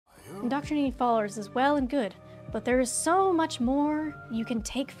Indoctrinating followers is well and good, but there is so much more you can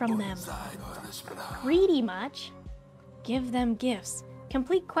take from them. Greedy much? Give them gifts.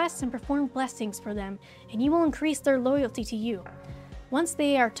 Complete quests and perform blessings for them, and you will increase their loyalty to you. Once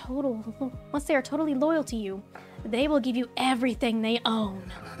they are totally loyal to you, they will give you everything they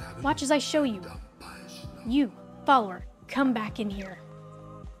own. Watch as I show you. You, follower, come back in here.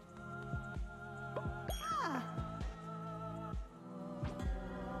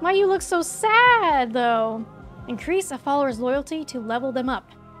 Why you look so sad, though? Increase a follower's loyalty to level them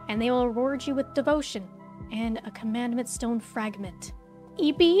up, and they will reward you with devotion and a commandment stone fragment.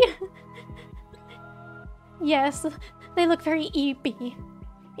 Eepy? Yes, they look very eepy.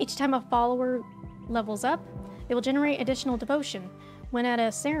 Each time a follower levels up, they will generate additional devotion when at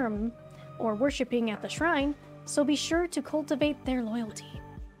a ceremony or worshipping at the shrine, so be sure to cultivate their loyalty.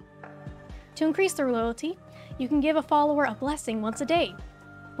 To increase their loyalty, you can give a follower a blessing once a day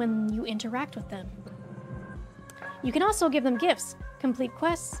when you interact with them. You can also give them gifts, complete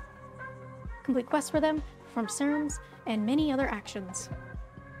quests for them, perform sermons, and many other actions.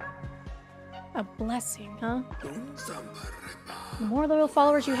 A blessing, huh? The more loyal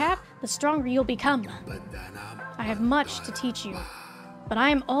followers you have, the stronger you'll become. I have much to teach you, but I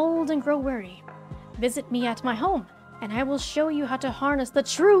am old and grow weary. Visit me at my home, and I will show you how to harness the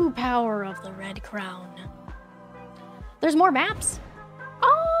true power of the Red Crown. There's more maps?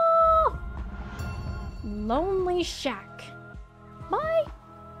 Oh! Lonely Shack. Bye!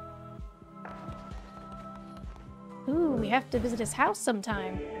 Ooh, we have to visit his house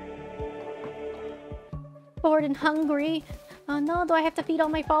sometime. Bored and hungry. Oh no, do I have to feed all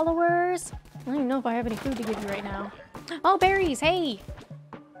my followers? I don't even know if I have any food to give you right now. Oh, berries, hey!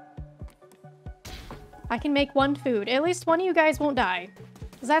 I can make one food. At least one of you guys won't die.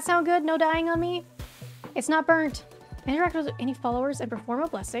 Does that sound good? No dying on me? It's not burnt. Interact with any followers and perform a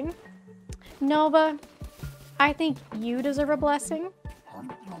blessing. Nova, I think you deserve a blessing.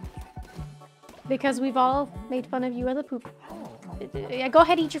 Because we've all made fun of you as a poop. Yeah, go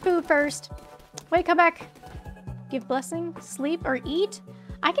ahead, eat your food first. Wait, come back. Give blessing, sleep, or eat?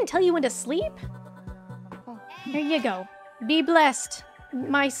 I can tell you when to sleep? Here you go. Be blessed,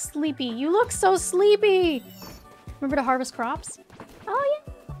 my sleepy. You look so sleepy. Remember to harvest crops? Oh,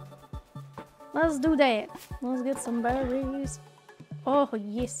 yeah. Let's do that. Let's get some berries. Oh,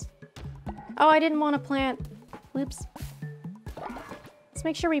 yes. Oh, I didn't want to plant. Whoops. Let's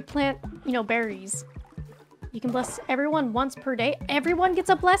make sure we plant, you know, berries. You can bless everyone once per day. Everyone gets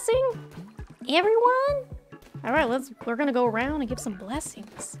a blessing? Everyone? All right, we're gonna go around and give some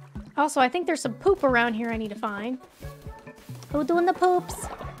blessings. Also, I think there's some poop around here I need to find. Who doing the poops?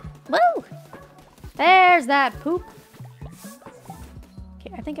 Woo! There's that poop.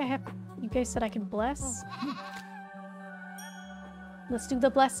 Okay, I think I have, you guys said I can bless. Let's do the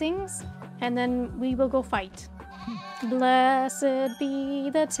blessings, and then we will go fight. Blessed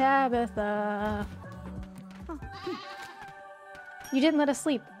be the Tabitha. Oh. You didn't let us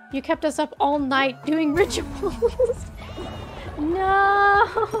sleep. You kept us up all night doing rituals.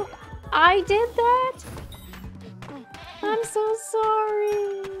 No, I did that. I'm so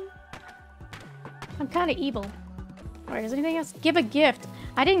sorry. I'm kind of evil. All right, is there anything else? Give a gift.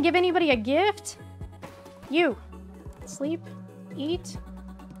 I didn't give anybody a gift. You. Sleep. Eat.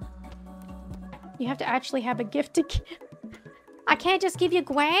 You have to actually have a gift to give. I can't just give you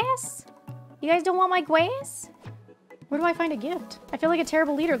grass? You guys don't want my grass? Where do I find a gift? I feel like a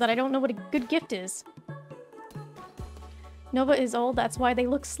terrible leader that I don't know what a good gift is. Nova is old, that's why they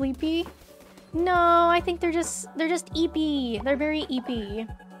look sleepy. No, I think they're just eepy. They're very eepy.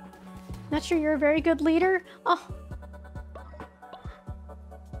 Not sure you're a very good leader? Oh.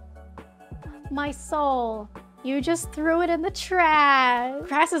 My soul. You just threw it in the trash.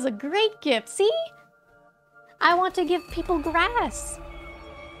 Grass is a great gift, see? I want to give people grass.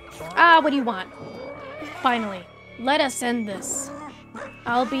 Ah, what do you want? Finally, let us end this.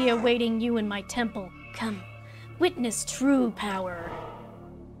 I'll be awaiting you in my temple. Come, witness true power.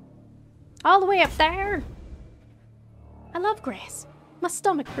 All the way up there? I love grass. My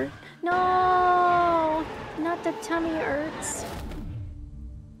stomach hurt. No, not the tummy hurts.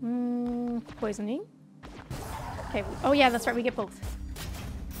 Poisoning. Okay, oh yeah, that's right, we get both.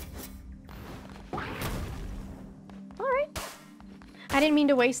 Alright. I didn't mean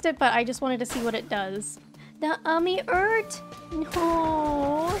to waste it, but I just wanted to see what it does. The ummy hurt?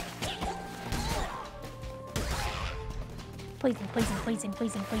 No. Poison, poison, poison,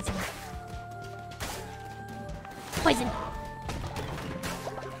 poison, poison. Poison.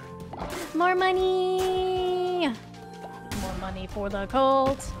 More money. More money for the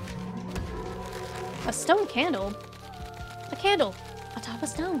cult. A stone candle? A candle atop a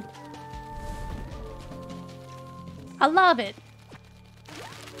stone. I love it.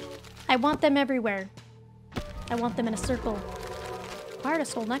 I want them everywhere. I want them in a circle. Acquired a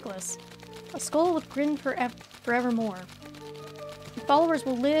skull necklace. A skull with grin forevermore. Followers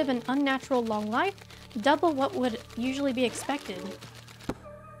will live an unnatural long life, double what would usually be expected.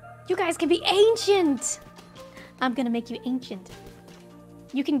 You guys can be ancient! I'm gonna make you ancient.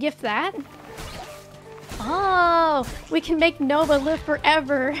 You can gift that? Oh, we can make Nova live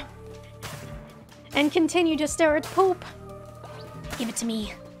forever. And continue to stare at poop. Give it to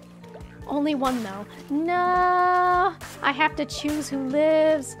me. Only one though. No! I have to choose who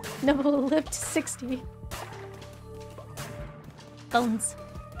lives. Nova will live to 60. Bones.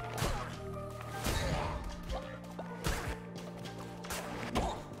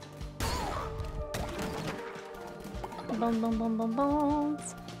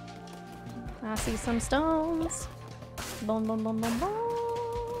 Bones. I see some stones. Bones.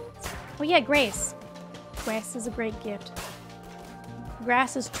 Oh yeah, Grace. Grace is a great gift.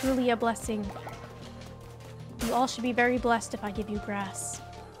 Grass is truly a blessing. You all should be very blessed if I give you grass.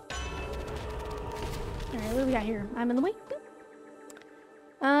 Alright, what do we got here? I'm in the way.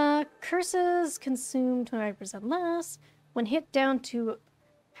 Curses consume 25% less. When hit down to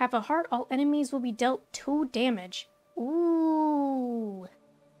half a heart, all enemies will be dealt 2 damage. Ooh.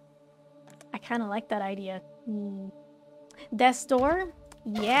 I kind of like that idea. Death's Door?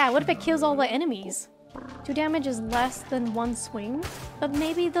 Yeah, what if it kills all the enemies? 2 damage is less than 1 swing, but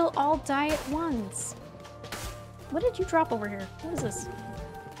maybe they'll all die at once. What did you drop over here? What is this?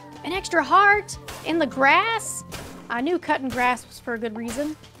 An extra heart? In the grass? I knew cutting grass was for a good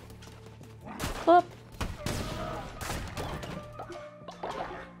reason. Boop.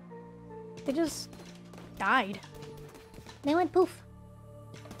 They just died. They went poof.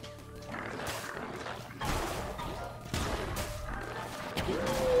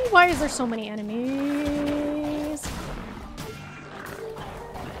 Why is there so many enemies?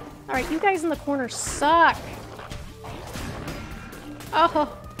 Alright, you guys in the corner suck.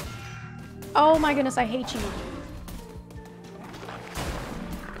 Oh. Oh my goodness, I hate you.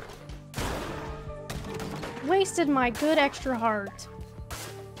 Wasted my good extra heart.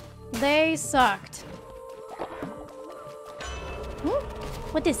 They sucked.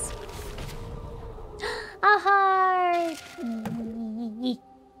 What this? A heart!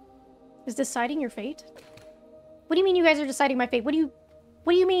 Is deciding your fate? What do you mean you guys are deciding my fate? What do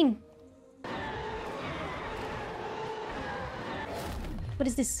you mean? What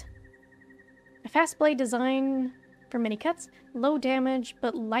is this? A fast blade design for many cuts. Low damage,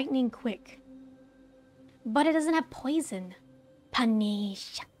 but lightning quick. But it doesn't have poison.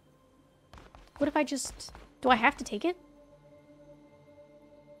 Punish. What if I just... Do I have to take it?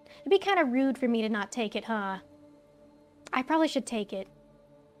 It'd be kind of rude for me to not take it, huh? I probably should take it.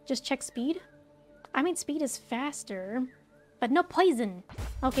 Just check speed? I mean, speed is faster, but no poison.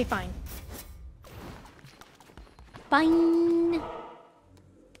 Okay, fine. Fine.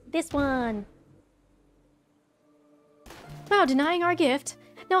 This one. Wow, denying our gift.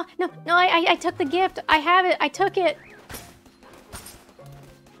 No, I took the gift. I have it. I took it.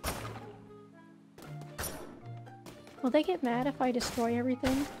 Will they get mad if I destroy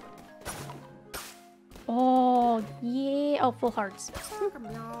everything? Oh, yeah. Oh, full hearts.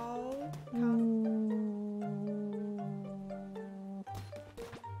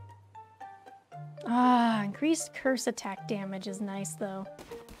 Ah, increased curse attack damage is nice, though.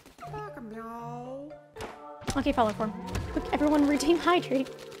 Okay, follow form. Quick, everyone redeem hydrate.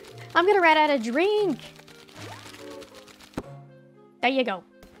 I'm gonna rat out a drink. There you go.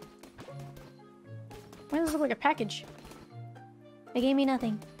 Why does this look like a package? They gave me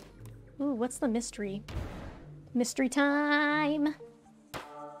nothing. Ooh, what's the mystery? Mystery time!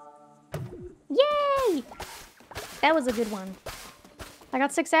 Yay! That was a good one. I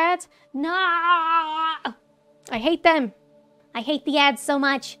got 6 ads? No! I hate them. I hate the ads so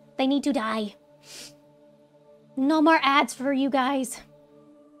much. They need to die. No more ads for you guys.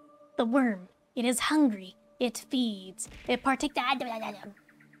 The worm. It is hungry. It feeds. It partakes...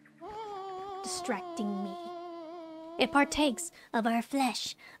 Distracting me. It partakes of our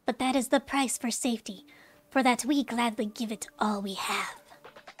flesh, but that is the price for safety. For that we gladly give it all we have.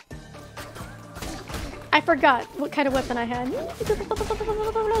 I forgot what kind of weapon I had.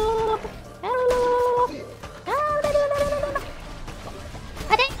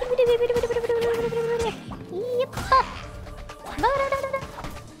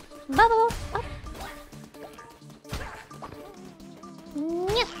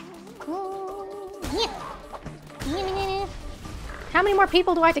 How many more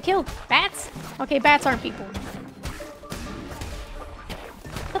people do I have to kill? Bats? Okay, bats aren't people.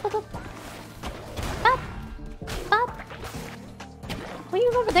 Up.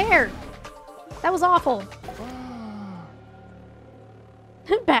 move over there. That was awful.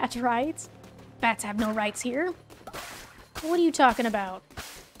 Bat rights? Bats have no rights here. What are you talking about?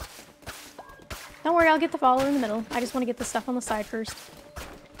 Don't worry, I'll get the follower in the middle. I just want to get the stuff on the side first.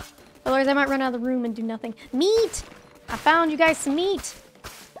 Otherwise, I might run out of the room and do nothing. Meat! I found you guys some meat.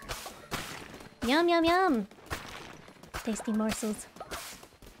 Yum, yum, yum. Tasty morsels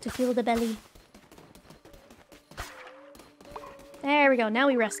to fuel the belly. There we go. Now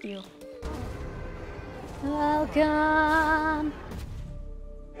we rescue. Welcome.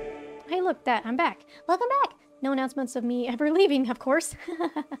 Hey, look, I'm back. Welcome back. No announcements of me ever leaving, of course.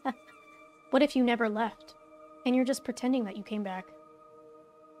 What if you never left? And you're just pretending that you came back?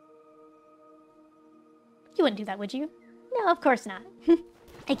 You wouldn't do that, would you? No, of course not.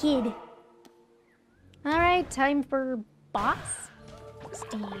 I kid. Alright, time for boss.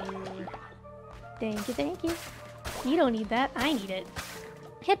 Steal. Thank you, thank you. You don't need that. I need it.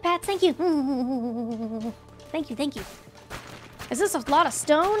 Hit pats, thank you. Thank you, thank you. Is this a lot of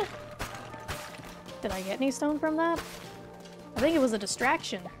stone? Did I get any stone from that? I think it was a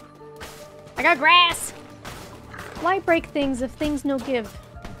distraction. I got grass! Why break things if things no give?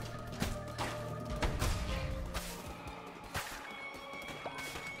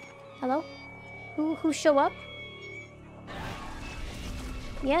 Hello? Who show up?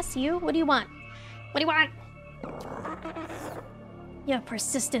 Yes, you? What do you want? What do you want? Your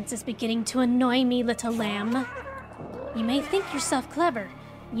persistence is beginning to annoy me, little lamb. You may think yourself clever.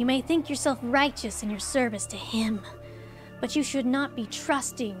 You may think yourself righteous in your service to him. But you should not be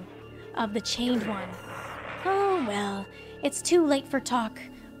trusting of the Chained One. Oh well, it's too late for talk.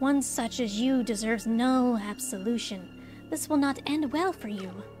 One such as you deserves no absolution. This will not end well for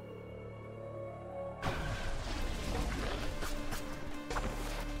you.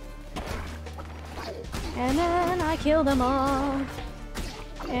 And then I kill them all.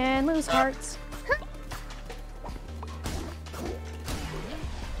 And lose hearts.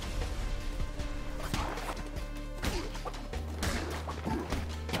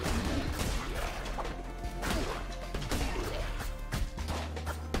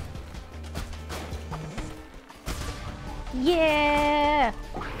 Yeah!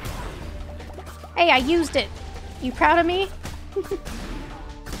 Hey, I used it. You proud of me?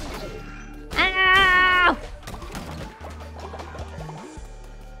 Ow!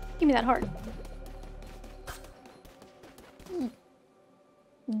 Give me that heart.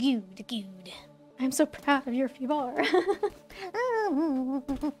 Good, good. I'm so proud of your Vtuber.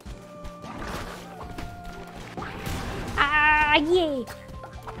 Ah, yay!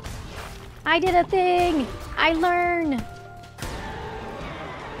 I did a thing! I learned!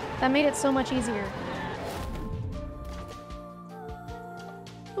 That made it so much easier.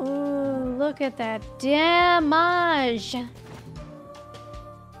 Ooh, look at that damage!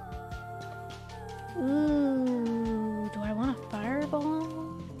 Ooh, do I want a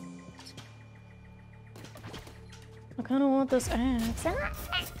fireball? I kind of want this axe.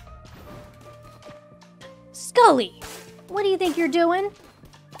 Scully! What do you think you're doing?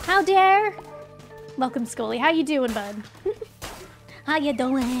 How dare? Welcome, Scully. How you doing, bud? How you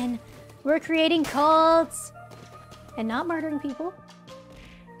doing? We're creating cults and not murdering people.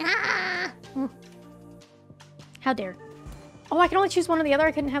 Ah! How dare? Oh, I can only choose one or the other.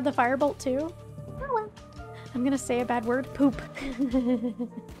 I couldn't have the firebolt too. Oh well. I'm gonna say a bad word. Poop.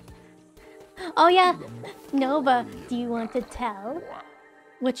 Oh yeah, Nova. Do you want to tell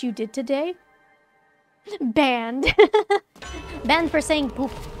what you did today? Banned. Banned for saying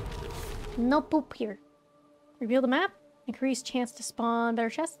poop. No poop here. Reveal the map. Increase chance to spawn better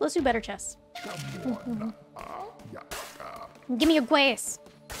chests. Let's do better chests. Give me your grass.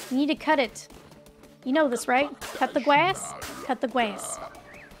 You need to cut it. You know this, right? Cut the grass. Cut the grass.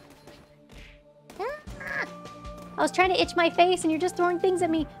 I was trying to itch my face and you're just throwing things at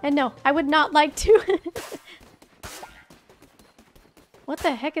me. And no, I would not like to. What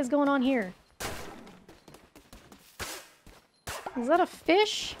the heck is going on here? Is that a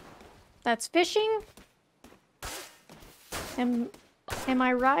fish? That's fishing? Am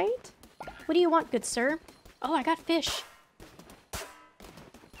I right? What do you want, good sir? Oh, I got fish.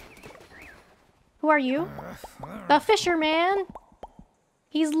 Who are you? The fisherman!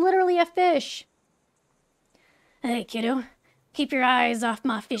 He's literally a fish. Hey, kiddo. Keep your eyes off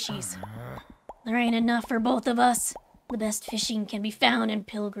my fishies. There ain't enough for both of us. The best fishing can be found in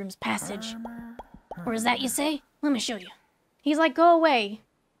Pilgrim's Passage. Or is that you say? Let me show you. He's like, go away.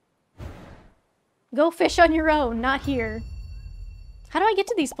 Go fish on your own, not here. How do I get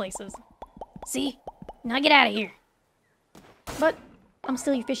to these places? See? Now get out of here. But I'm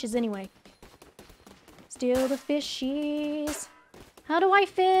still your fishes anyway. Steal the fishies. How do I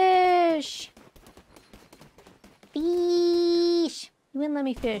fish? Fish. You wouldn't let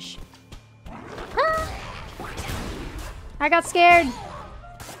me fish. Ah! I got scared.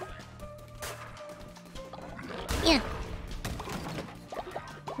 Yeah.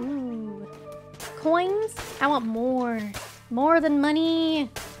 Ooh. Coins? I want more. More than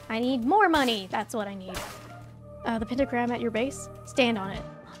money. I need more money. That's what I need. The pentagram at your base? Stand on it.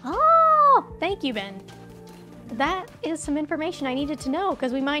 Oh! Thank you, Ben. That is some information I needed to know,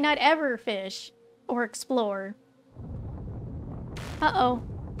 because we might not ever fish or explore. Uh-oh.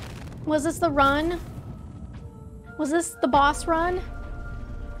 Was this the run? Was this the boss run?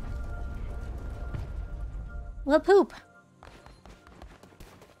 Well, poop.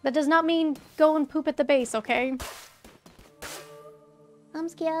 That does not mean go and poop at the base, okay? I'm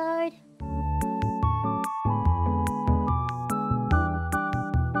scared.